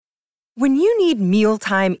When you need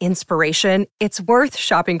mealtime inspiration, it's worth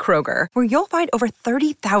shopping Kroger, where you'll find over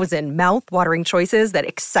 30,000 mouth-watering choices that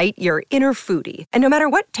excite your inner foodie. And no matter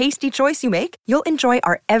what tasty choice you make, you'll enjoy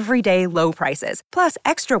our everyday low prices, plus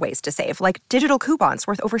extra ways to save, like digital coupons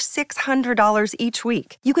worth over $600 each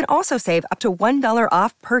week. You can also save up to $1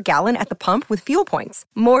 off per gallon at the pump with fuel points.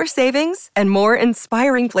 More savings and more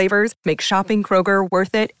inspiring flavors make shopping Kroger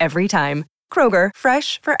worth it every time. Kroger,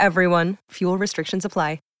 fresh for everyone. Fuel restrictions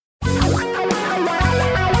apply.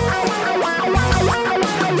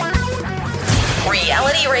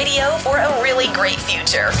 Reality radio for a really great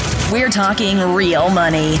future. We're talking real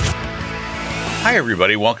money. Hi,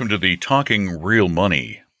 everybody. Welcome to the Talking Real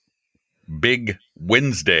Money Big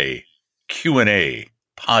Wednesday Q&A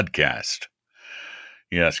podcast.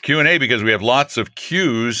 Yes, Q&A because we have lots of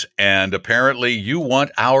Q's, and apparently you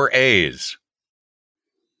want our A's.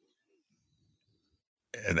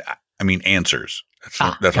 I mean, answers. That's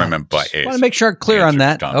what I meant by A's. I want to make sure I'm clear on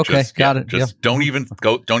that. Tom. Okay, got it. Just don't even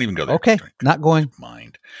go there. Okay, not going.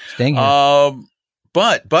 Mind. Staying here.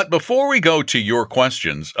 But before we go to your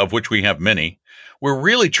questions, of which we have many, we're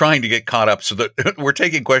really trying to get caught up so that we're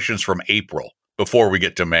taking questions from April before we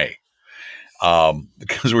get to May,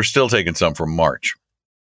 because we're still taking some from March.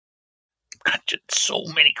 Got so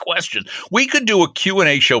many questions. We could do a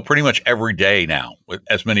Q&A show pretty much every day now, with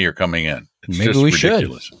as many are coming in. It's Maybe just we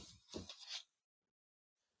ridiculous. Should.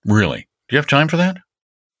 Really? Do you have time for that?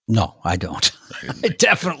 No, I don't. I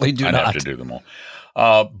definitely do not. I'd have to do them all.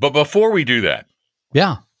 But before we do that,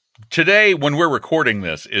 today, when we're recording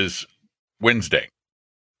this, is Wednesday,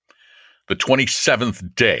 the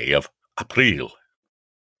 27th day of April,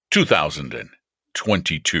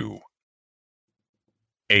 2022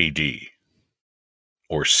 AD,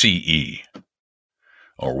 or CE,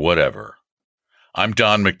 or whatever. I'm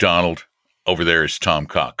Don McDonald. Over there is Tom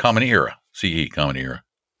Cock. Common Era. CE, Common Era.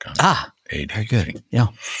 AD. Very good. Yeah.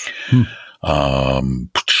 Now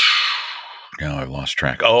I've lost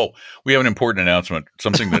track. Oh, we have an important announcement.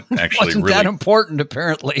 Something that actually wasn't that important,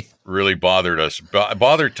 apparently. Really bothered us.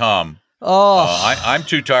 Bothered Tom. I'm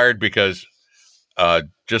too tired because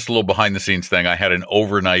just a little behind the scenes thing. I had an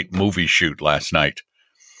overnight movie shoot last night.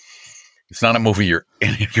 It's not a movie you're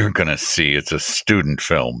going to see. It's a student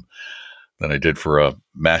film that I did for a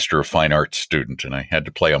Master of Fine Arts student, and I had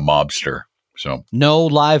to play a mobster. So no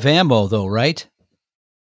live ammo, though, right?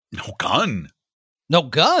 No gun. No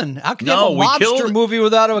gun? How can you have a mobster movie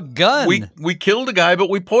without a gun? We killed a guy, but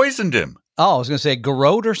we poisoned him. Oh, I was going to say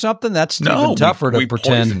garrote or something? That's even tougher to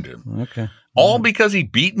pretend. Poisoned him. Okay. All because he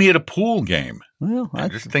beat me at a pool game. Well, I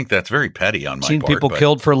just think that's very petty on my part. Seen people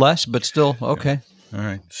killed for less, but still, okay. Yeah. All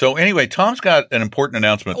right. So anyway, Tom's got an important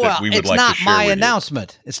announcement that we would like to share with you.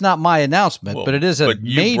 It's not my announcement, but it is a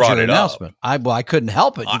major announcement. I couldn't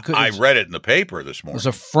help it. I read it in the paper this morning. It was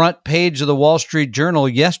a front page of the Wall Street Journal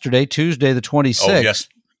yesterday, Tuesday, the 26th. Oh, yes.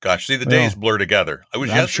 Gosh, see, the days blur together.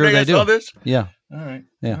 I'm sure they do. Saw this? Yeah. All right.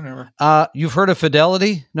 Yeah. Whatever. You've heard of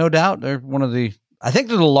Fidelity, no doubt. They're I think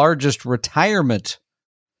they're the largest retirement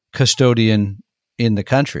custodian in the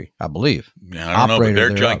country, I believe. Yeah, I don't know, but they're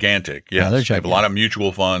gigantic. Yes. Yeah, they're gigantic. They have a lot of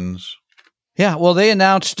mutual funds. Yeah, well, they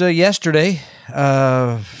announced yesterday in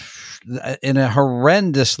a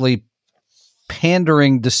horrendously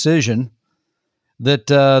pandering decision that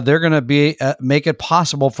they're going to make it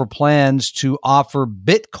possible for plans to offer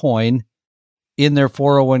Bitcoin in their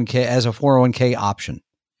 401k as a 401k option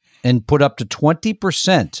and put up to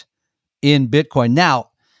 20% in Bitcoin. Now,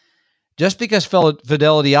 just because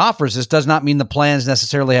Fidelity offers this does not mean the plans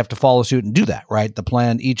necessarily have to follow suit and do that, right?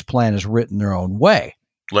 Each plan is written their own way.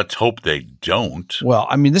 Let's hope they don't. Well,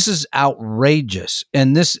 I mean, this is outrageous.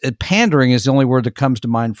 And this pandering is the only word that comes to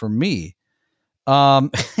mind for me.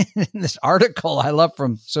 This article I love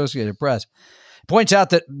from Associated Press points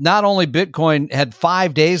out that not only Bitcoin had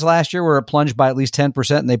 5 days last year where it plunged by at least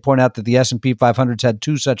 10%, and they point out that the S&P 500's had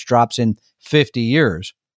 2 such drops in 50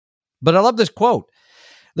 years. But I love this quote.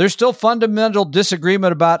 There's still fundamental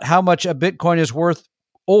disagreement about how much a Bitcoin is worth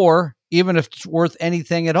or even if it's worth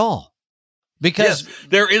anything at all. Because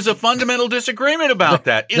there is a fundamental disagreement about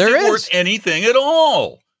that. Is it worth anything at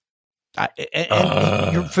all?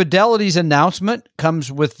 And your Fidelity's announcement comes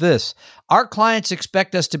with this. Our clients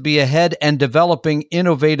expect us to be ahead and developing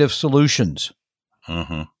innovative solutions.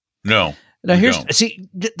 Uh-huh. No. Now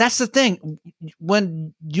that's the thing.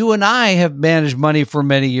 When you and I have managed money for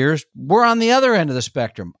many years, we're on the other end of the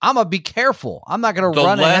spectrum. I'm going to be careful. I'm not going to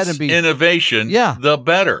run ahead and be... The less innovation, the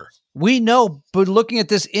better. We know, but looking at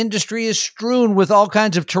this industry is strewn with all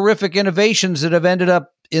kinds of terrific innovations that have ended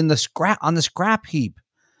up in the scrap heap.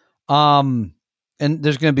 And and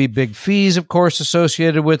there's going to be big fees, of course,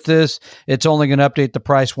 associated with this. It's only going to update the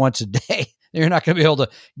price once a day. You're not going to be able to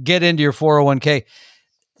get into your 401k.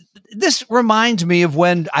 This reminds me of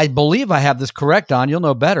when, I believe I have this correct on, you'll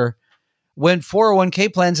know better, when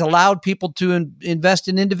 401k plans allowed people to invest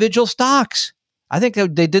in individual stocks. I think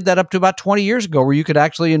they did that up to about 20 years ago, where you could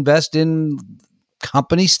actually invest in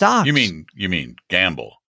company stocks. You mean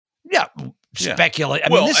gamble? Yeah. Speculate. I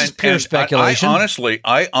mean, this is pure speculation.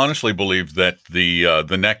 I honestly believe that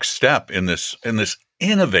the next step in this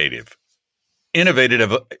innovative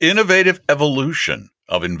evolution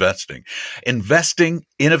of investing,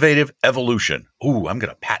 innovative evolution. Ooh, I'm going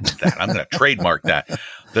to patent that. I'm going to trademark that.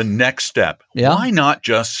 The next step. Yeah. Why not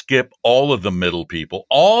just skip all of the middle people,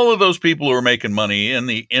 all of those people who are making money in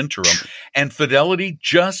the interim, and Fidelity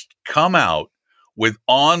just come out with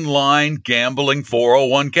online gambling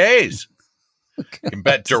 401ks? You can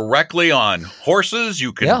bet directly on horses.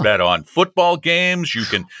 You can bet on football games. You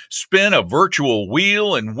can spin a virtual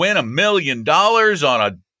wheel and win $1 million on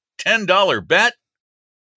a $10 bet.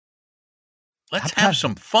 Let's have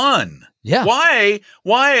some fun. Yeah. Why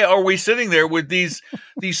are we sitting there with these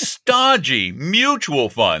stodgy mutual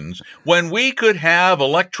funds when we could have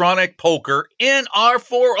electronic poker in our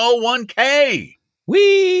 401k?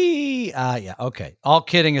 Yeah, okay. All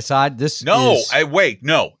kidding aside, No, it's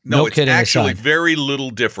actually aside. very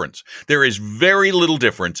little difference. There is very little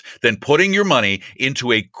difference than putting your money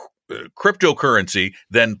into a cryptocurrency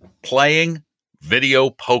than playing video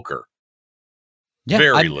poker. Yeah,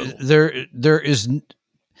 very little. There is.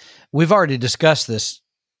 We've already discussed this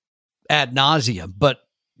ad nauseum, but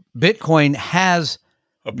Bitcoin has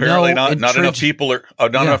apparently not enough people are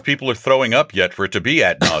enough people are throwing up yet for it to be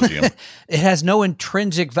ad nauseum. It has no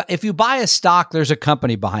intrinsic value. If you buy a stock, there's a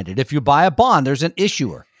company behind it. If you buy a bond, there's an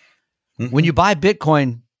issuer. Mm-hmm. When you buy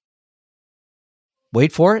Bitcoin,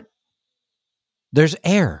 wait for it. There's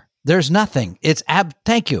air. There's nothing.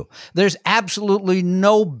 Thank you. There's absolutely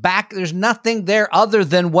there's nothing there other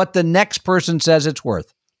than what the next person says it's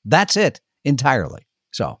worth. That's it entirely.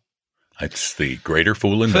 So it's the greater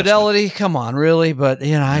fool investment. Fidelity, come on, really? But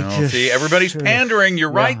see, everybody's pandering.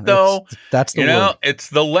 You're right, though. That's the word. It's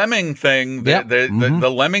the lemming thing. Yep.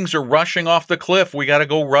 The lemmings are rushing off the cliff. We got to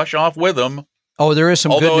go rush off with them. Oh, there is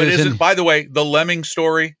some good news. Although it isn't. By the way, the lemming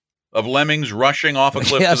story of lemmings rushing off a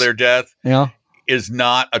cliff to their death. Yeah. Is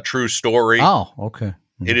not a true story. Oh, okay.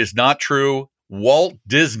 It is not true. Walt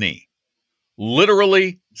Disney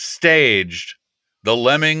literally staged the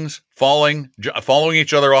lemmings following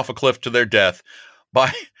each other off a cliff to their death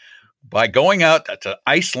by going out to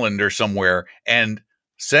Iceland or somewhere and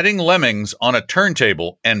setting lemmings on a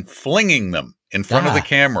turntable and flinging them in front of the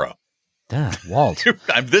camera. Walt.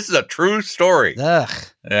 This is a true story. Yeah,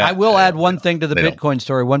 I will add one thing to the Bitcoin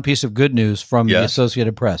story, one piece of good news from the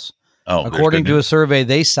Associated Press. According to a survey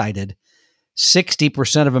they cited,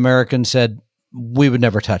 60% of Americans said we would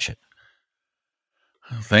never touch it.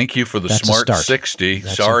 Thank you for the smart 60.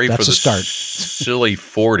 Sorry for the silly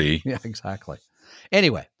 40. Yeah, exactly.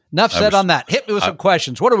 Anyway, enough said on that. Hit me with some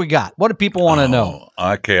questions. What do we got? What do people want to know?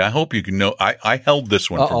 Okay, I hope you can know. I held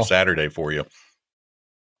this one from Saturday for you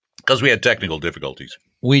because we had technical difficulties.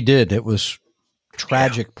 We did. It was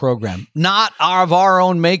tragic program. Not of our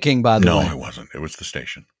own making, by the way. No, it wasn't. It was the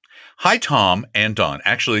station. Hi, Tom and Don.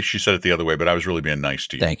 Actually, she said it the other way, but I was really being nice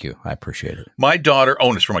to you. Thank you. I appreciate it. My daughter,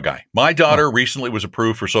 it's from a guy. My daughter recently was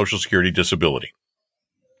approved for Social Security disability.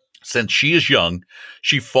 Since she is young,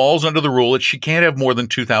 she falls under the rule that she can't have more than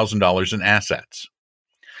 $2,000 in assets.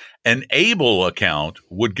 An ABLE account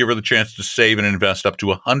would give her the chance to save and invest up to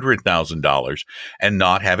 $100,000 and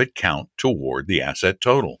not have it count toward the asset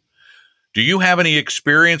total. Do you have any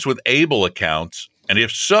experience with ABLE accounts? And if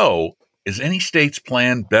so, is any state's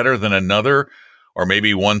plan better than another, or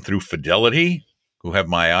maybe one through Fidelity, who have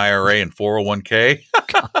my IRA and 401k?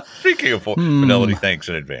 Speaking of Fidelity, thanks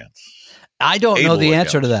in advance. I don't know the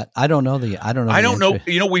answer to that. I don't know. I don't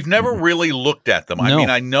know. We've never really looked at them. I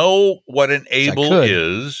mean, I know what an ABLE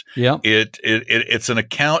is. Yeah. It's an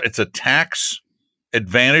account. It's a tax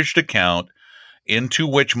advantaged account into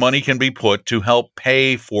which money can be put to help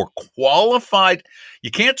pay for qualified. You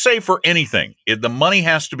can't save for anything. The money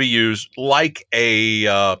has to be used like a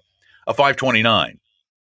 529.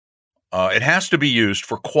 It has to be used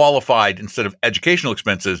for qualified, instead of educational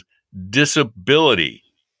expenses, disability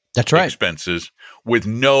expenses with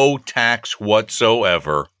no tax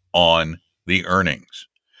whatsoever on the earnings.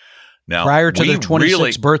 Now, prior to their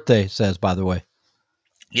 26th birthday, says, by the way.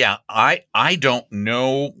 Yeah, I don't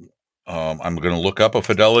know. I'm going to look up a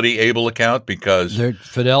Fidelity ABLE account because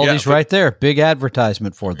Fidelity's right there. Big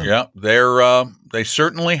advertisement for them. Yeah, they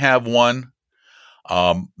certainly have one.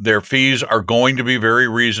 Their fees are going to be very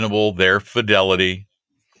reasonable. Their Fidelity.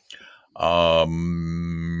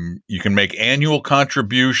 You can make annual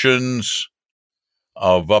contributions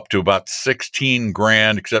of up to about 16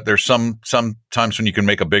 grand, except there's sometimes when you can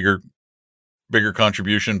make a bigger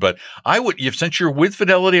contribution. But since you're with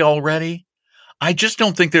Fidelity already, I just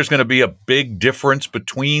don't think there's going to be a big difference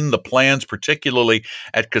between the plans, particularly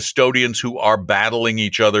at custodians who are battling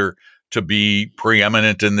each other to be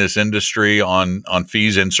preeminent in this industry on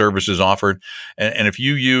fees and services offered. And if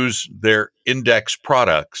you use their index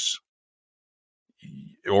products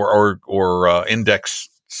or index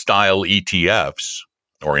style ETFs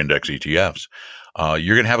or index ETFs,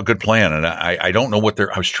 you're going to have a good plan. And I don't know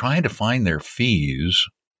I was trying to find their fees.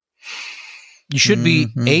 You should be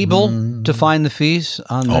able to find the fees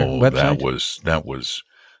on their website. That was.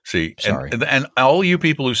 See, sorry. And all you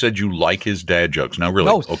people who said you like his dad jokes. Now, really,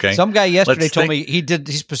 no, okay? Some guy yesterday told me he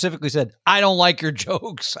specifically said, I don't like your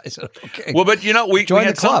jokes. I said, okay. Well, but we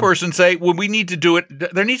had some person say, well, we need to do it.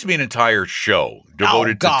 There needs to be an entire show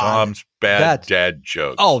devoted to Tom's bad dad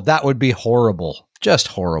jokes. Oh, that would be horrible. Just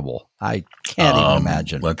horrible. I can't even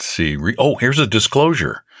imagine. Let's see. Here's a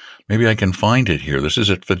disclosure. Maybe I can find it here. This is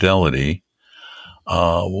at Fidelity.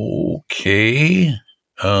 Okay.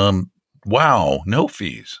 Wow, no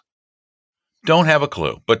fees. Don't have a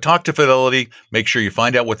clue, but talk to Fidelity. Make sure you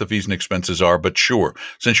find out what the fees and expenses are. But sure,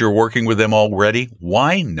 since you're working with them already,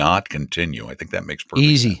 why not continue? I think that makes perfect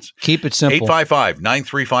Easy. sense. Keep it simple.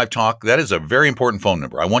 855-935-TALK. That is a very important phone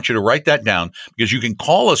number. I want you to write that down because you can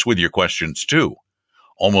call us with your questions too,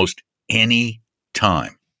 almost any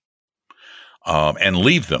time, and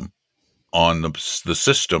leave them on the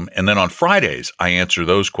system. And then on Fridays, I answer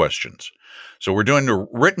those questions. So we're doing the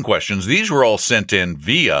written questions. These were all sent in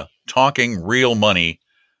via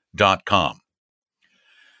talkingrealmoney.com.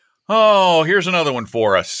 Oh, here's another one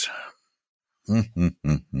for us. Oh,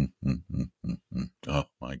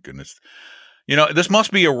 my goodness. This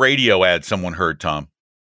must be a radio ad someone heard, Tom.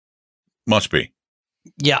 Must be.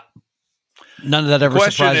 Yeah. None of that ever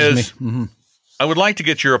surprises me. Mm-hmm. I would like to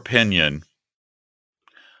get your opinion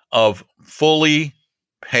of fully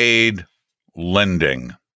paid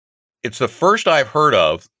lending. It's the first I've heard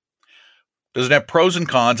of. Does it have pros and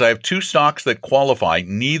cons? I have two stocks that qualify.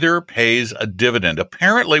 Neither pays a dividend.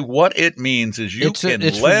 Apparently, what it means is you're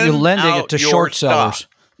lending it to short sellers.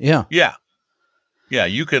 Yeah. Yeah. Yeah.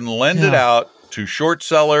 You can lend it out to short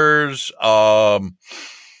sellers, and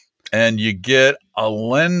you get a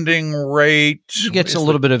lending rate. It gets a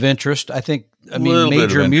little bit of interest. I think,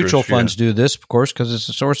 major mutual funds do this, of course, because it's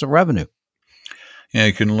a source of revenue. Yeah,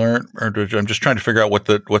 you can learn. I'm just trying to figure out what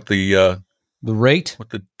the rate, what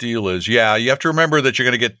the deal is. Yeah, you have to remember that you're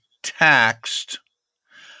going to get taxed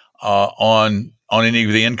on any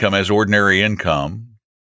of the income as ordinary income.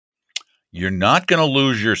 You're not going to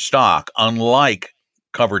lose your stock, unlike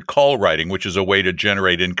covered call writing, which is a way to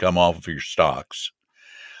generate income off of your stocks.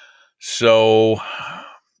 So,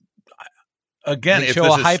 again, if this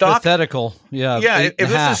is hypothetical, if this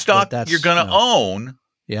is a stock you're going to own,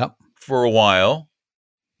 for a while.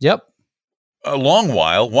 Yep. A long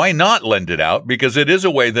while. Why not lend it out? Because it is a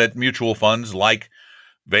way that mutual funds like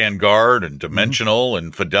Vanguard and Dimensional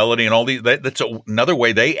and Fidelity and all these, that's another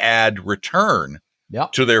way they add return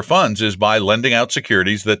to their funds is by lending out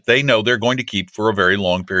securities that they know they're going to keep for a very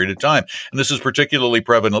long period of time. And this is particularly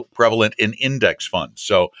prevalent in index funds.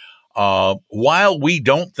 So while we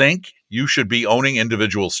don't think you should be owning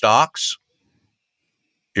individual stocks,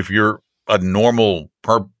 if you're a normal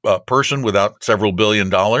person without several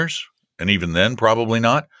 $billion, and even then, probably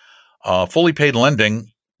not. Fully paid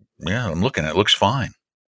lending, I'm looking at it, looks fine.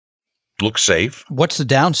 Looks safe. What's the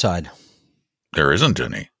downside? There isn't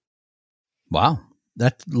any. Wow.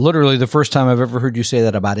 That's literally the first time I've ever heard you say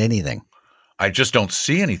that about anything. I just don't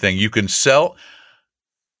see anything. You can sell.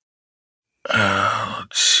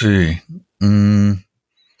 Let's see.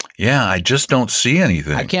 I just don't see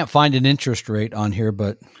anything. I can't find an interest rate on here,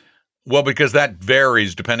 but... Well, because that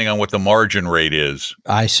varies depending on what the margin rate is.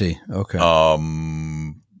 I see. Okay.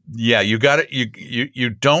 You got it. You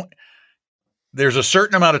don't. There's a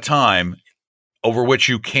certain amount of time over which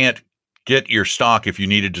you can't get your stock if you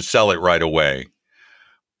needed to sell it right away.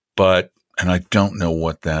 And I don't know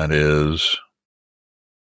what that is.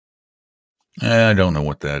 I don't know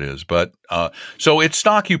what that is. But so it's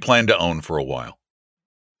stock you plan to own for a while.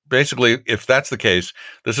 Basically, if that's the case,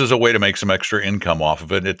 this is a way to make some extra income off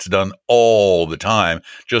of it. It's done all the time,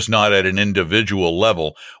 just not at an individual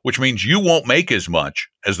level, which means you won't make as much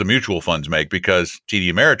as the mutual funds make because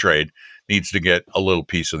TD Ameritrade needs to get a little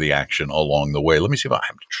piece of the action along the way. Let me see if I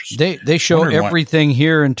have interest. They show everything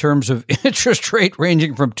here in terms of interest rate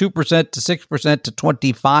ranging from 2% to 6% to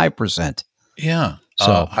 25%. Yeah.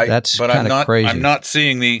 So that's kind of crazy. I'm not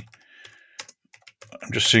seeing I'm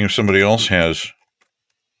just seeing if somebody else has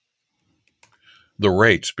the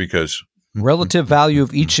rates, because relative value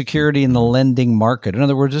of each security in the lending market. In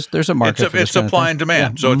other words, there's a market. It's supply and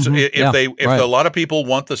demand. Yeah. So if a lot of people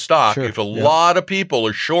want the stock, if a lot of people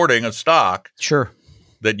are shorting a stock,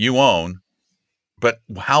 that you own, but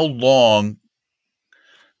how long?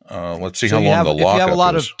 Let's see how long the lockup is. If you have a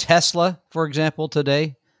lot of Tesla, for example,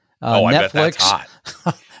 today, I Netflix. bet that's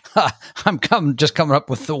hot. I'm just coming up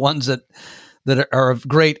with the ones that are of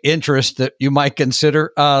great interest that you might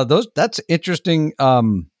consider. That's interesting.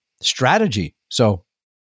 Strategy. So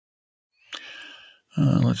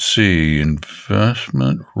let's see,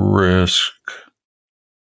 investment risk.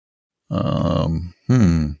 Yeah,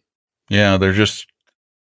 they're just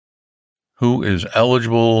who is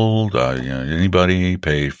eligible. Anybody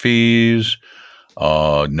pay fees?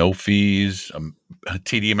 No fees.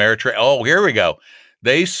 TD Ameritrade. Oh, here we go.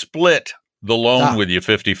 They split the loan with you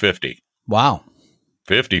 50-50. Wow.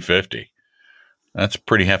 50-50. That's a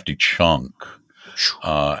pretty hefty chunk.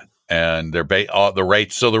 And they're the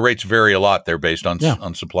rates. So the rates vary a lot. They're based on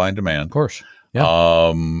supply and demand. Of course.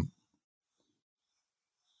 Yeah.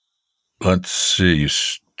 Let's see.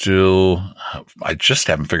 I just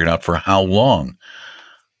haven't figured out for how long.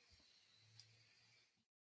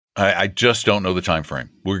 I just don't know the time frame.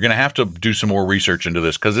 We're going to have to do some more research into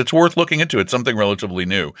this because it's worth looking into. It's something relatively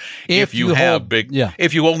new. If you hold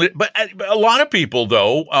it, but a lot of people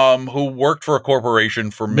though, who worked for a corporation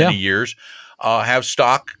for many years, have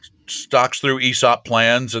stocks through ESOP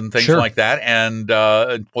plans and things like that, and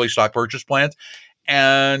employee stock purchase plans,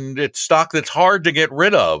 and it's stock that's hard to get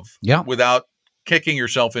rid of without kicking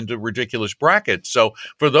yourself into ridiculous brackets. So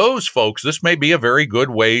for those folks, this may be a very good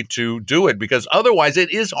way to do it, because otherwise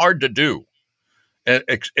it is hard to do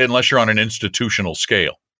unless you're on an institutional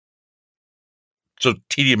scale. So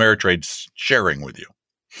TD Ameritrade's sharing with you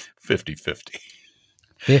 50-50.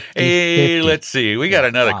 50. Let's see. We got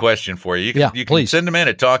another question for you. You can send them in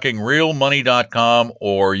at talkingrealmoney.com,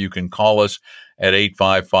 or you can call us at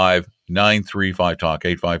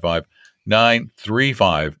 855-935-TALK,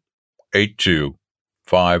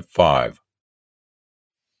 855-935-8255.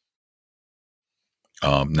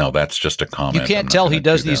 No, that's just a comment. You can't tell he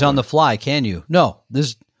does these on the fly, can you? No,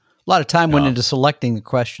 there's a lot of time went into selecting the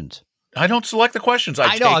questions. I don't select the questions.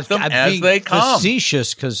 I take them as they come.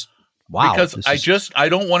 Facetious because wow. Because I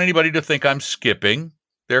don't want anybody to think I'm skipping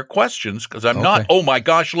their questions, because I'm not. Oh my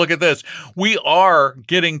gosh, look at this. We are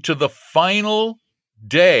getting to the final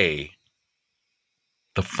day.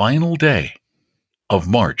 The final day of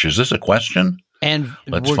March. Is this a question? And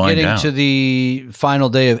we're getting to the final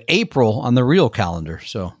day of April on the real calendar.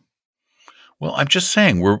 So, well, I'm just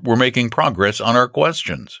saying we're making progress on our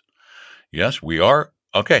questions. Yes, we are.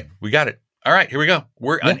 Okay, we got it. All right, here we go.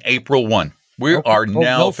 We're on April 1. We are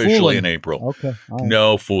now officially in April. Okay. Right.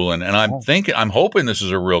 No fooling. And I'm hoping this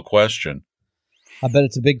is a real question. I bet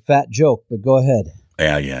it's a big fat joke, but go ahead.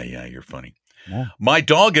 Yeah. You're funny. Yeah. My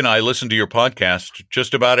dog and I listen to your podcast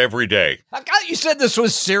just about every day. I thought you said this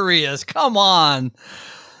was serious. Come on.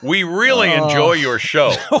 We really enjoy your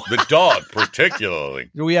show. The dog,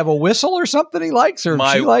 particularly. Do we have a whistle or something he likes or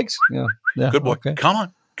she likes? Yeah. Good boy. Okay. Come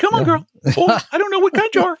on, girl. Oh, I don't know what kind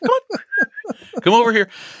you are. Come on. Come over here.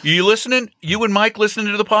 You listening? You and Mike listening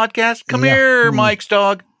to the podcast? Come here, Mike's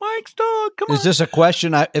dog. Mike's dog. Come on. Is this a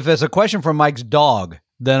question? If it's a question from Mike's dog,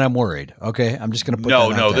 then I'm worried. Okay. I'm just going to put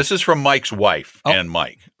No. This is from Mike's wife and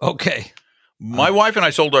Mike. Okay. My wife and I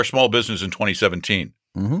sold our small business in 2017.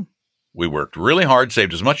 Mm-hmm. We worked really hard,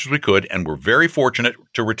 saved as much as we could, and were very fortunate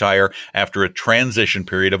to retire after a transition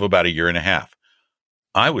period of about a year and a half.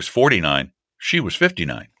 I was 49. She was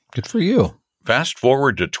 59. Good for you. Fast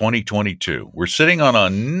forward to 2022. We're sitting on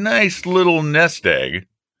a nice little nest egg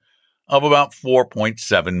of about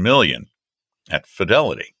 $4.7 million at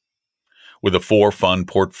Fidelity, with a 4-fund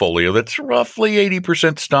portfolio that's roughly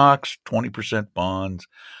 80% stocks, 20% bonds.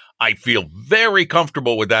 I feel very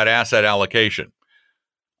comfortable with that asset allocation.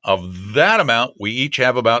 Of that amount, we each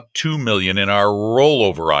have about $2 million in our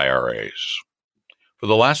rollover IRAs. For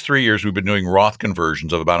the last 3 years, we've been doing Roth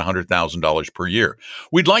conversions of about $100,000 per year.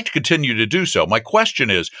 We'd like to continue to do so. My question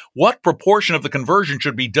is, what proportion of the conversion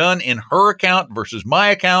should be done in her account versus my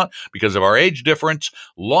account because of our age difference?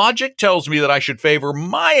 Logic tells me that I should favor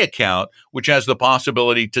my account, which has the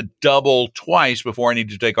possibility to double twice before I need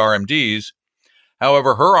to take RMDs.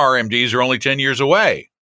 However, her RMDs are only 10 years away.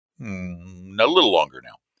 A little longer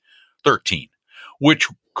now. 13. Which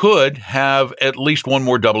could have at least one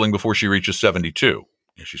more doubling before she reaches 72.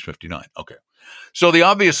 Yeah, she's 59. Okay. So the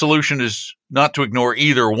obvious solution is not to ignore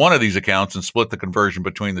either one of these accounts and split the conversion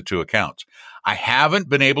between the two accounts. I haven't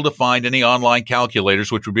been able to find any online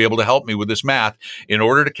calculators which would be able to help me with this math in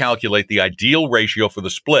order to calculate the ideal ratio for the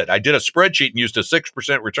split. I did a spreadsheet and used a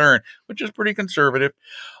 6% return, which is pretty conservative.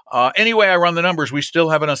 Anyway, I run the numbers. We still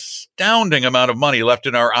have an astounding amount of money left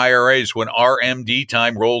in our IRAs when RMD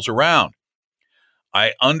time rolls around.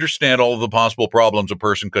 I understand all of the possible problems a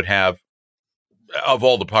person could have. Of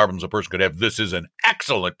all the problems a person could have, this is an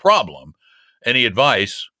excellent problem. Any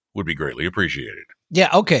advice would be greatly appreciated. Yeah,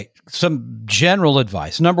 okay. Some general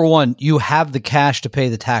advice. Number one, you have the cash to pay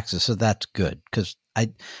the taxes, so that's good, because I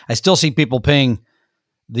still see people paying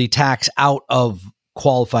the tax out of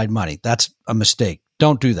qualified money. That's a mistake.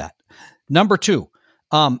 Don't do that. Number two,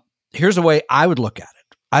 here's the way I would look at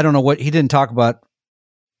it. I don't know what he didn't talk about,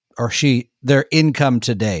 or she, their income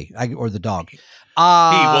today, or the dog.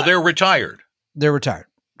 Well, they're retired. They're retired.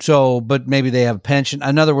 So, but maybe they have a pension.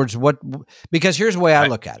 In other words, because here's the way I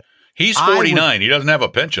look at it. He's 49. He doesn't have a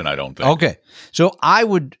pension, I don't think. Okay. So I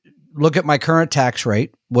would look at my current tax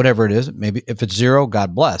rate, whatever it is. Maybe if it's 0,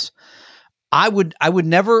 God bless. I would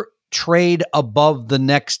never trade above the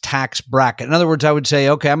next tax bracket. In other words, I would say,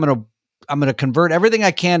 okay, I'm going to convert everything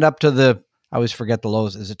I can up to I always forget the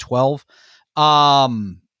lowest. Is it 12? But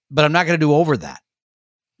I'm not going to do over that.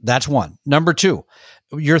 That's one. Number two,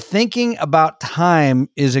 your thinking about time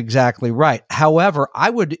is exactly right. However, I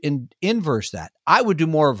would inverse that. I would do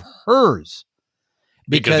more of hers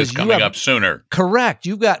because it's coming up sooner. Correct.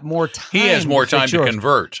 You've got more time. He has more time to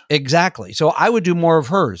convert. Exactly. So I would do more of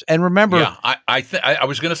hers. And remember, yeah, I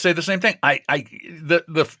was going to say the same thing.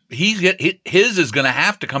 His is going to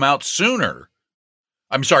have to come out sooner.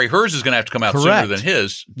 I'm sorry, hers is going to have to come out sooner than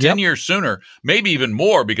his, 10 years sooner, maybe even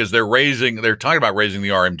more, because they're talking about raising the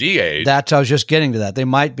RMD age. I was just getting to that. They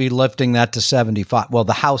might be lifting that to 75. Well,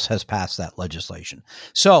 the House has passed that legislation.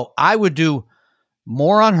 So I would do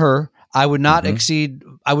more on her. I would not exceed,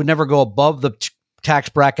 I would never go above the tax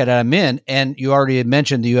bracket I'm in. And you already had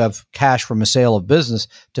mentioned that you have cash from a sale of business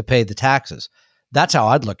to pay the taxes. That's how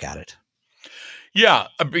I'd look at it. Yeah,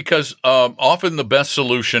 because often the best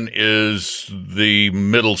solution is the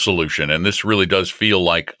middle solution. And this really does feel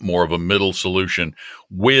like more of a middle solution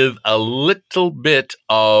with a little bit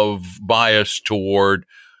of bias toward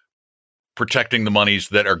protecting the monies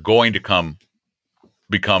that are going to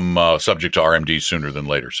become subject to RMD sooner than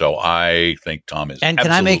later. So I think Tom is and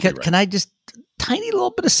absolutely right. Can I just tiny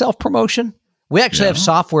little bit of self-promotion? We actually have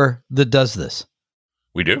software that does this.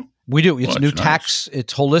 We do? We do. It's new tax.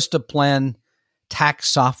 It's Holista Plan tax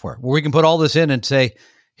software where we can put all this in and say,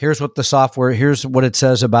 here's what the software, here's what it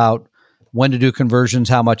says about when to do conversions,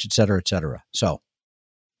 how much, et cetera, et cetera. So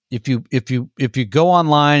if you go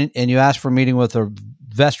online and you ask for a meeting with a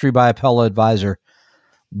Vestry by Apella advisor,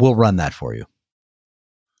 we'll run that for you.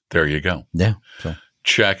 There you go. Yeah. So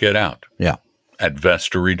check it out. Yeah. At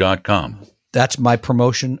Vestry.com. That's my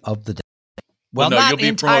promotion of the day. Well, no, not the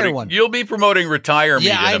entire one. You'll be promoting retirement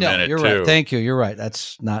in a minute, You're too. Right. Thank you. You're right.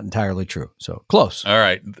 That's not entirely true. So close. All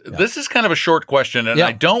right. Yeah. This is kind of a short question, and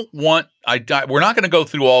I don't want we're not going to go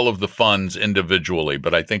through all of the funds individually,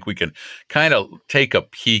 but I think we can kind of take a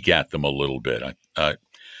peek at them a little bit.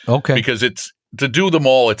 Okay. Because to do them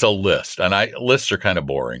all, it's a list, and lists are kind of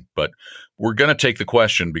boring, but we're going to take the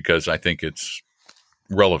question because I think it's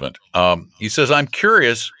relevant. He says, I'm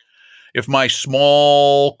curious if my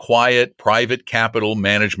small, quiet, private capital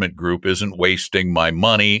management group isn't wasting my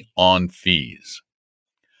money on fees.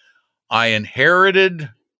 I inherited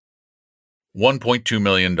 $1.2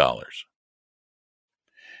 million.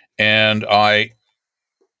 And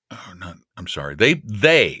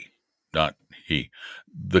not he,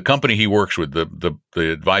 the company he works with, the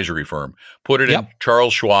advisory firm, put it in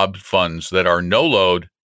Charles Schwab funds that are no load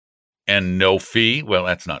and no fee. Well,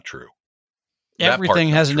 that's not true. Everything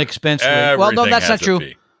has an expense rate. Well, no, that's not true.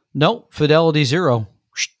 No, Fidelity Zero.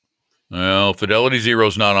 Well, Fidelity Zero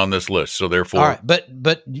is not on this list, so therefore. All right,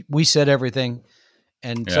 but we said everything,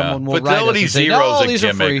 and someone will Fidelity write us and say, Zero is a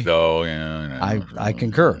gimmick, though. Yeah, I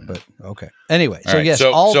concur, but okay. Anyway, so yes,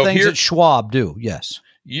 all things that Schwab do. Yes,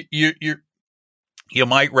 you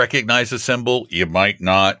might recognize the symbol, you might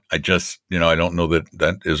not. I just I don't know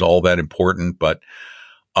that is all that important, but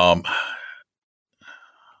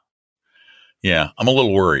yeah, I'm a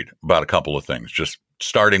little worried about a couple of things, just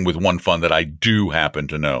starting with one fund that I do happen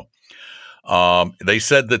to know. They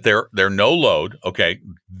said that they're no load. Okay,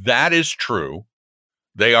 that is true.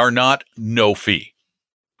 They are not no fee.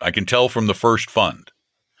 I can tell from the first fund,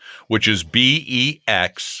 which is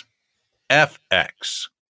BEXFX.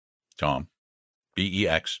 Tom?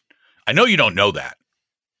 BEX. I know you don't know that.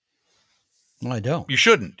 No, I don't. You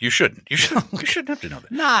shouldn't. You shouldn't have to know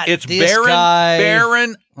that. Not it's this guy.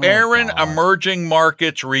 Barron God. Emerging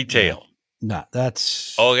Markets Retail. No,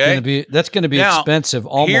 that's okay. That's going to be Now, expensive,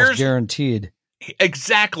 almost guaranteed.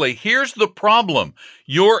 Exactly. Here's the problem.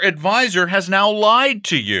 Your advisor has now lied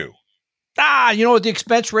to you. You know what the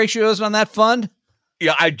expense ratio is on that fund?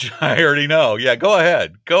 Yeah, I already know. Yeah, go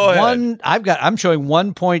ahead. I'm showing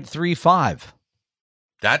 1.35.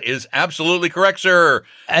 That is absolutely correct, sir.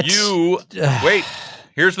 Wait,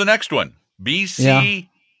 here's the next one. BCAAX,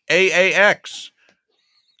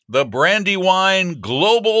 the Brandywine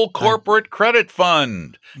Global Corporate Credit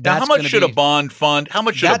Fund. Now, how much should a bond fund? How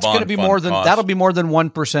much should a bond fund cost? That'll be more than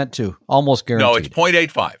 1% too, almost guaranteed. No, it's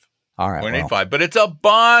 0.85. All right, 0.85, but it's a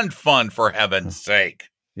bond fund for heaven's sake.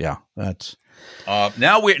 Yeah, that's.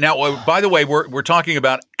 Now, by the way, we're talking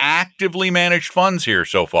about actively managed funds here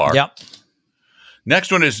so far. Yep.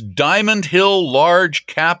 Next one is Diamond Hill Large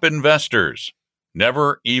Cap Investors.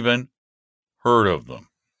 Never even heard of them.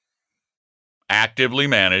 Actively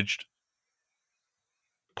managed,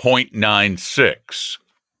 0.96.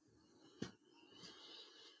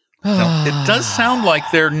 Now, it does sound like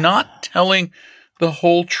they're not telling the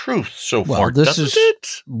whole truth so far, doesn't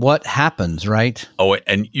it? What happens, right? Oh,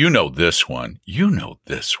 and you know this one. It's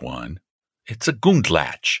a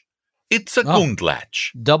Gundlach.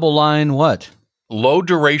 Gundlach. Double line what? Low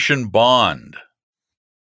duration bond.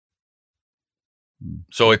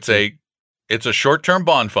 So it's a short-term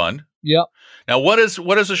bond fund. Yep. Now, what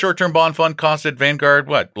does a short-term bond fund cost at Vanguard?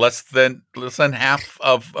 What, less than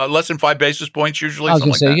 5 basis points usually? I was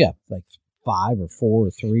going to say, yeah, like 5 or 4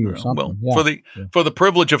 or 3 or something. Well, for the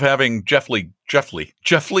privilege of having Jeffley Gundlach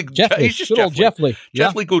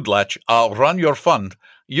run your fund,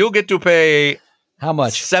 you get to pay how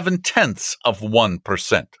much?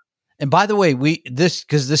 0.7%. And by the way,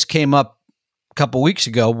 this came up a couple weeks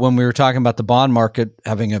ago when we were talking about the bond market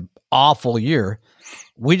having an awful year.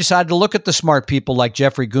 We decided to look at the smart people like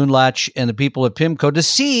Jeffrey Gundlach and the people at PIMCO to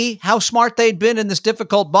see how smart they'd been in this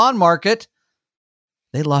difficult bond market.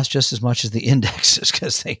 They lost just as much as the indexes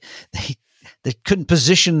because they couldn't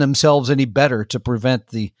position themselves any better to prevent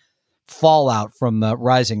the fallout from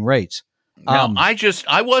rising rates. Now, I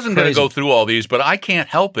wasn't going to go through all these, but I can't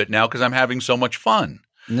help it now because I'm having so much fun.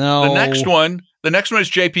 No. The next one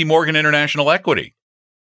is JP Morgan International Equity.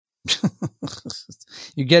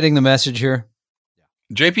 You getting the message here?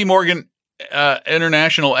 JP Morgan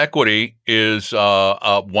International Equity is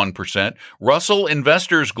 1%. Russell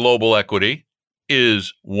Investors Global Equity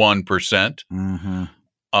is 1%. Mm-hmm.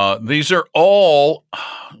 These are all,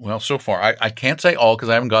 well, so far, I can't say all because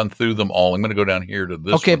I haven't gone through them all. I'm going to go down here to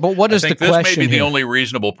this Okay, one. but what is the question this may be here? the only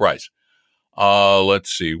reasonable price.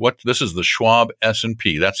 Let's see. This is the Schwab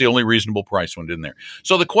S&P. That's the only reasonable price one in there.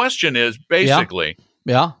 So the question is basically,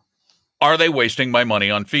 are they wasting my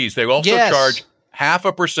money on fees? They also charge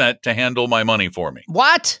 0.5% to handle my money for me.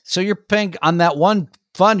 What? So you're paying on that one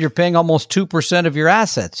fund, you're paying almost 2% of your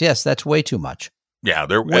assets. Yes, that's way too much. Yeah,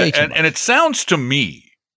 they're way too much. And it sounds to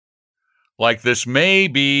me like this may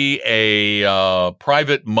be a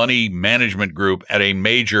private money management group at a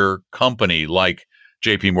major company like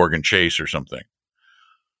JP Morgan Chase or something.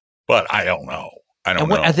 But I don't know.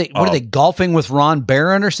 What are they golfing with Ron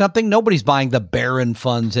Barron or something? Nobody's buying the Barron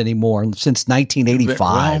funds anymore since 1985.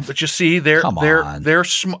 Well, but you see, they're Tom,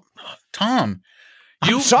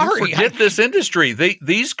 you forget this industry.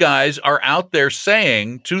 These guys are out there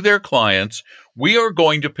saying to their clients, we are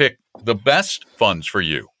going to pick the best funds for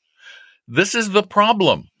you. This is the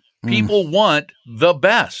problem. People want the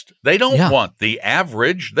best. They don't want the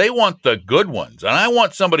average. They want the good ones. And I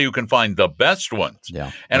want somebody who can find the best ones.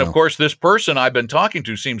 Yeah. And of course, this person I've been talking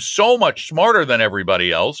to seems so much smarter than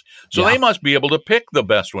everybody else. So they must be able to pick the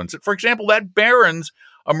best ones. For example, that Barron's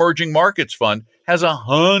Emerging Markets Fund has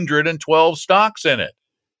 112 stocks in it.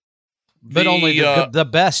 But only the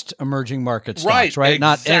best emerging market stocks, right?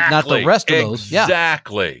 Exactly, not the rest of those.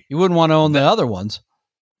 Exactly. Yeah. You wouldn't want to own the other ones.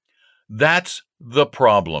 That's the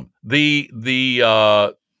problem. The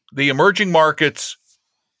emerging markets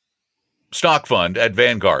stock fund at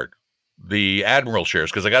Vanguard, the Admiral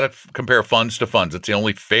shares, because I got to compare funds to funds. It's the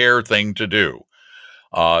only fair thing to do.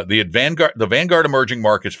 The Vanguard Emerging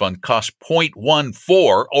Markets Fund costs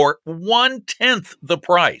 0.14 or 1/10 the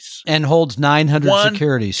price, and holds 900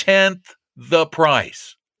 securities. 1/10 the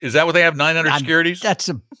price. Is that what they have? 900 securities?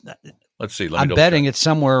 Let's see. I'm betting it's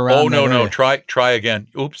somewhere around. Oh no! Try again.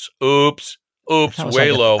 Oops.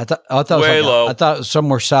 Way low. I thought it was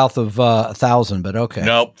somewhere south of 1,000, but okay.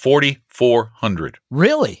 No, 4,400.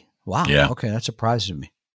 Really? Wow. Yeah. Okay, that surprises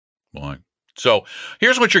me. Boy. So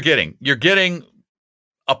here's what you're getting. You're getting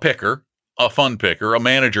a picker, a fund picker, a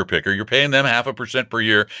manager picker. You're paying them 0.5% per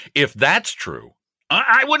year. If that's true,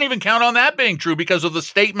 I wouldn't even count on that being true because of the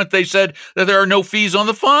statement they said that there are no fees on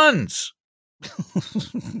the funds.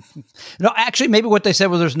 No, actually, maybe what they said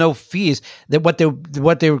was there's no fees. That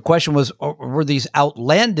what their question was, were these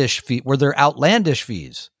outlandish fees? Were there outlandish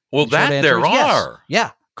fees? Well, The short that answer there is yes. are.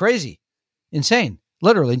 Yeah, crazy, insane.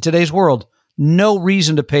 Literally, in today's world, no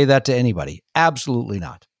reason to pay that to anybody. Absolutely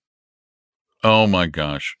not. Oh my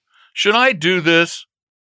gosh. Should I do this?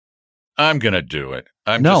 I'm going to do it.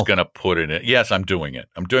 I'm No. just going to put it in. Yes, I'm doing it.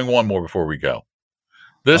 I'm doing one more before we go.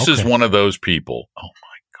 This is Okay. one of those people. Oh my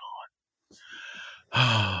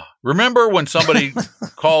God. Remember when somebody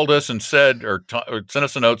called us and said, or sent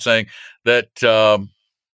us a note saying that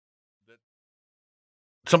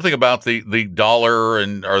something about the dollar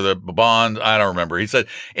and or the bond? I don't remember. He said,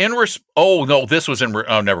 oh no, this was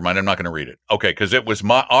oh, never mind. I'm not going to read it. Okay. Because it was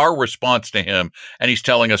our response to him and he's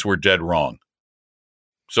telling us we're dead wrong.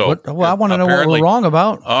 So Well, I want to know what we're wrong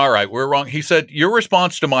about. All right, we're wrong. He said, your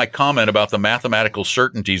response to my comment about the mathematical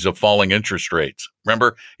certainties of falling interest rates.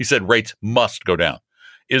 Remember, he said rates must go down.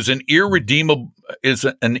 Is an irredeemable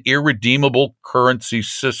currency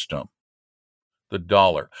system. The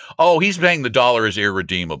dollar. Oh, he's saying the dollar is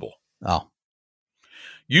irredeemable. Oh,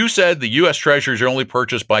 You said the U.S. Treasuries are only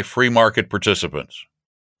purchased by free market participants.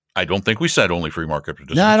 I don't think we said only free market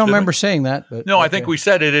participants. no, I don't did we? remember saying that. But No, I okay. think we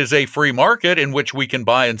said it is a free market in which we can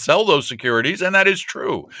buy and sell those securities, and that is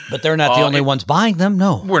true. But they're not the only ones buying them.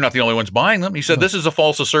 No. We're not the only ones buying them. He said this is a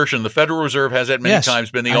false assertion. The Federal Reserve has at many Yes.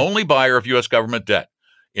 times been the only buyer of U.S. government debt.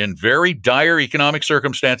 In very dire economic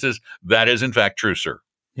circumstances, that is in fact true, sir.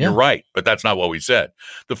 Yeah. You're right, but that's not what we said.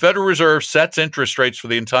 The Federal Reserve sets interest rates for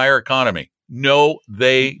the entire economy. No,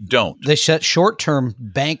 they don't. They set short-term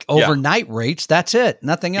bank overnight rates. That's it.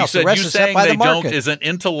 Nothing He else. said, The rest you is set saying by they the market. don't is an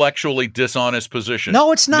intellectually dishonest position.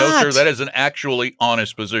 No, it's No, not. sir, that is an actually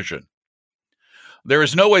honest position. There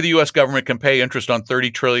is no way the U.S. government can pay interest on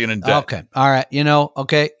 $30 trillion in debt. Okay. All right. You know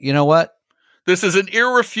what? This is an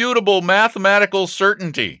irrefutable mathematical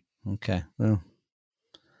certainty. Okay. Well,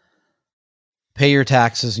 pay your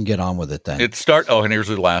taxes and get on with it then. And here's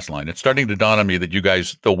the last line. It's starting to dawn on me that you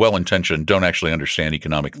guys, though well-intentioned, don't actually understand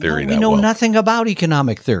economic theory we that know well. nothing about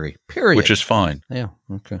economic theory, period. Which is fine. yeah.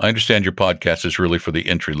 Okay. I understand your podcast is really for the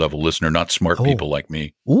entry-level listener, not smart Oh. people like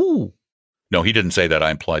me. Ooh. No, he didn't say that.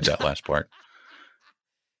 I implied that last part.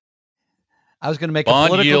 I was going to make Bond a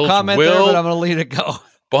political yields comment there, but I'm going to let it go.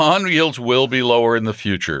 Bond yields will be lower in the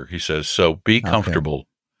future, he says. So be comfortable.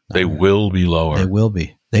 They will be lower. They will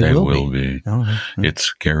be. They will be. Oh,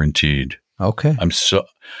 It's guaranteed. okay.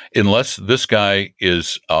 Unless this guy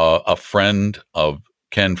is a friend of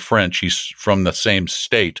Ken French, he's from the same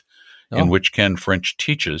state in which Ken French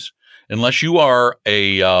teaches. Unless you are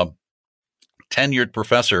a tenured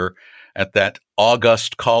professor at that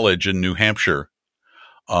august college in New Hampshire,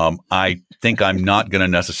 I think I'm not going to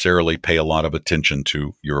necessarily pay a lot of attention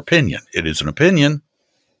to your opinion. It is an opinion,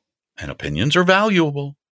 and opinions are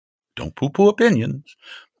valuable. Don't poo-poo opinions,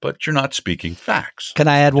 but you're not speaking facts. Can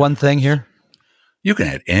I add one thing here? You can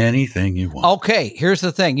add anything you want. Okay, here's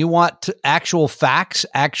the thing. You want actual facts,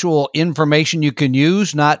 actual information you can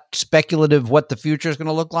use, not speculative what the future is going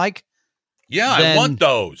to look like? Yeah, Then I want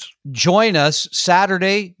those. Join us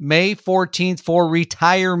Saturday, May 14th for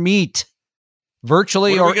Retire Meet,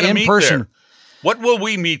 virtually What are we or gonna in meet person. there? What will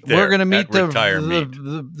we meet there? We're going to meet at Retire Meet?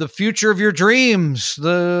 the future of your dreams.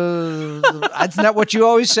 Isn't that what you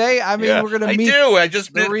always say? I mean, Yeah, we're going to I meet do. I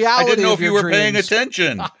reality didn't know of if you your were paying dreams.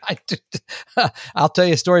 attention. I'll tell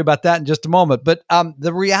you a story about that in just a moment. But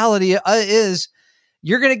the reality is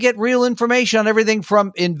you're going to get real information on everything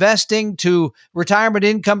from investing to retirement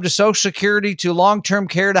income to Social Security to long-term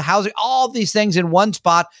care to housing, all these things in one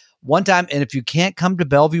spot, one time. And if you can't come to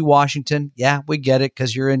Bellevue, Washington, yeah, we get it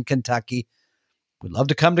because you're in Kentucky. We'd love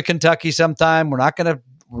to come to Kentucky sometime. We're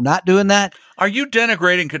not doing that. Are you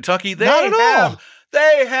denigrating Kentucky? Not at all.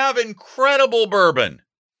 They have incredible bourbon.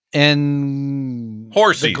 And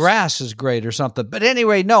Horsies. the grass is great or something. But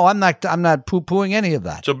anyway, no, I'm not poo-pooing any of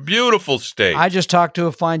that. It's a beautiful state. I just talked to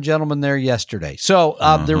a fine gentleman there yesterday. So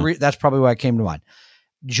that's probably why it came to mind.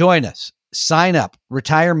 Join us. Sign up.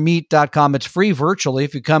 RetireMeet.com. It's free virtually.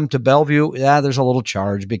 If you come to Bellevue, there's a little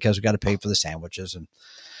charge because we got to pay for the sandwiches. And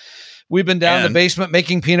we've been down in the basement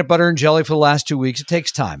making peanut butter and jelly for the last 2 weeks. It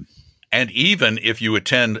takes time. And even if you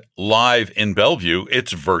attend live in Bellevue,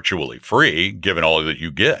 it's virtually free, given all that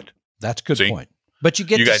you get. That's a good point. But you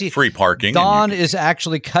get to see free parking. Don is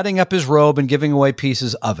actually cutting up his robe and giving away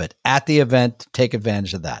pieces of it at the event. Take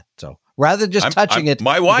advantage of that. So rather than just touching it,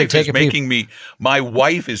 my wife is making me. My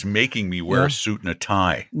wife is making me wear a suit and a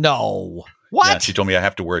tie. No. What? Yeah, she told me I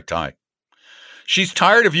have to wear a tie. She's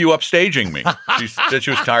tired of you upstaging me. She said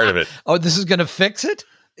she was tired of it. Oh, this is going to fix it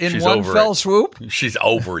in She's one over fell it. swoop? She's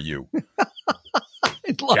over you.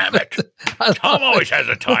 Love Damn it. Tom always has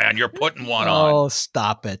a tie on. You're putting one on. Oh,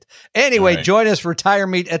 stop it. Anyway, Right. join us for Tire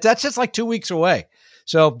Meet. That's just like 2 weeks away.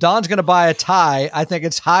 So Don's going to buy a tie. I think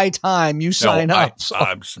it's high time you sign up.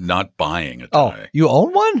 I'm not buying a Oh, tie. you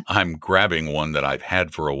own one? I'm grabbing one that I've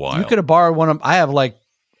had for a while. You could have borrowed one of I have like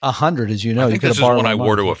 100, as you know. I You think could this have is borrowed one I one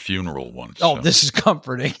wore of to mine. a funeral once. Oh, so. this is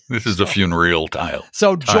comforting. This is a funereal tile.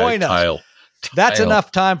 So join us. Tile. That's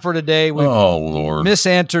enough time for today. We've Oh, Lord.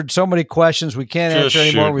 misanswered so many questions we can't Just answer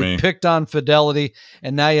anymore. shoot We me. picked on fidelity,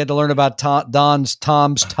 and now you had to learn about Tom's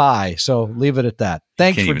tie. So leave it at that.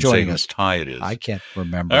 Thanks Can't for even say joining whose us. tie it is. I can't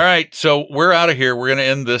remember. All right, so we're out of here. We're going to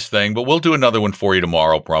end this thing, but we'll do another one for you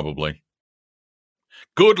tomorrow, probably.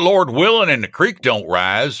 Good Lord willing, and the creek don't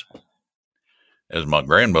rise. As my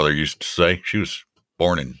grandmother used to say, she was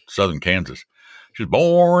born in southern Kansas. She was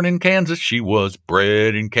born in Kansas. She was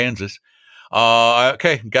bred in Kansas.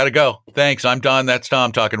 Okay, got to go. Thanks. I'm Don. That's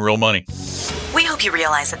Tom talking real money. We hope you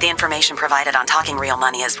realize that the information provided on Talking Real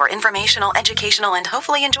Money is for informational, educational, and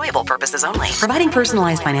hopefully enjoyable purposes only. Providing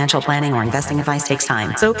personalized financial planning or investing advice takes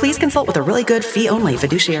time, so please consult with a really good fee-only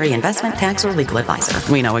fiduciary investment, tax, or legal advisor.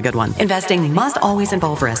 We know a good one. Investing must always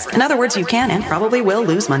involve risk. In other words, you can and probably will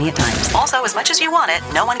lose money at times. Also, as much as you want it,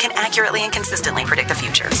 no one can accurately and consistently predict the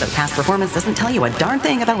future, so past performance doesn't tell you a darn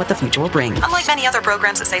thing about what the future will bring. Unlike many other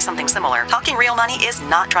programs that say something similar, Talking Real Money is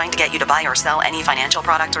not trying to get you to buy or sell any financial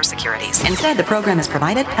products or securities. Instead, the program is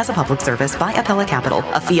provided as a public service by Apella Capital,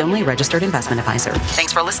 a fee-only registered investment advisor.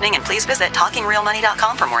 Thanks for listening, and please visit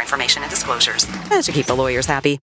TalkingRealMoney.com for more information and disclosures. And to keep the lawyers happy.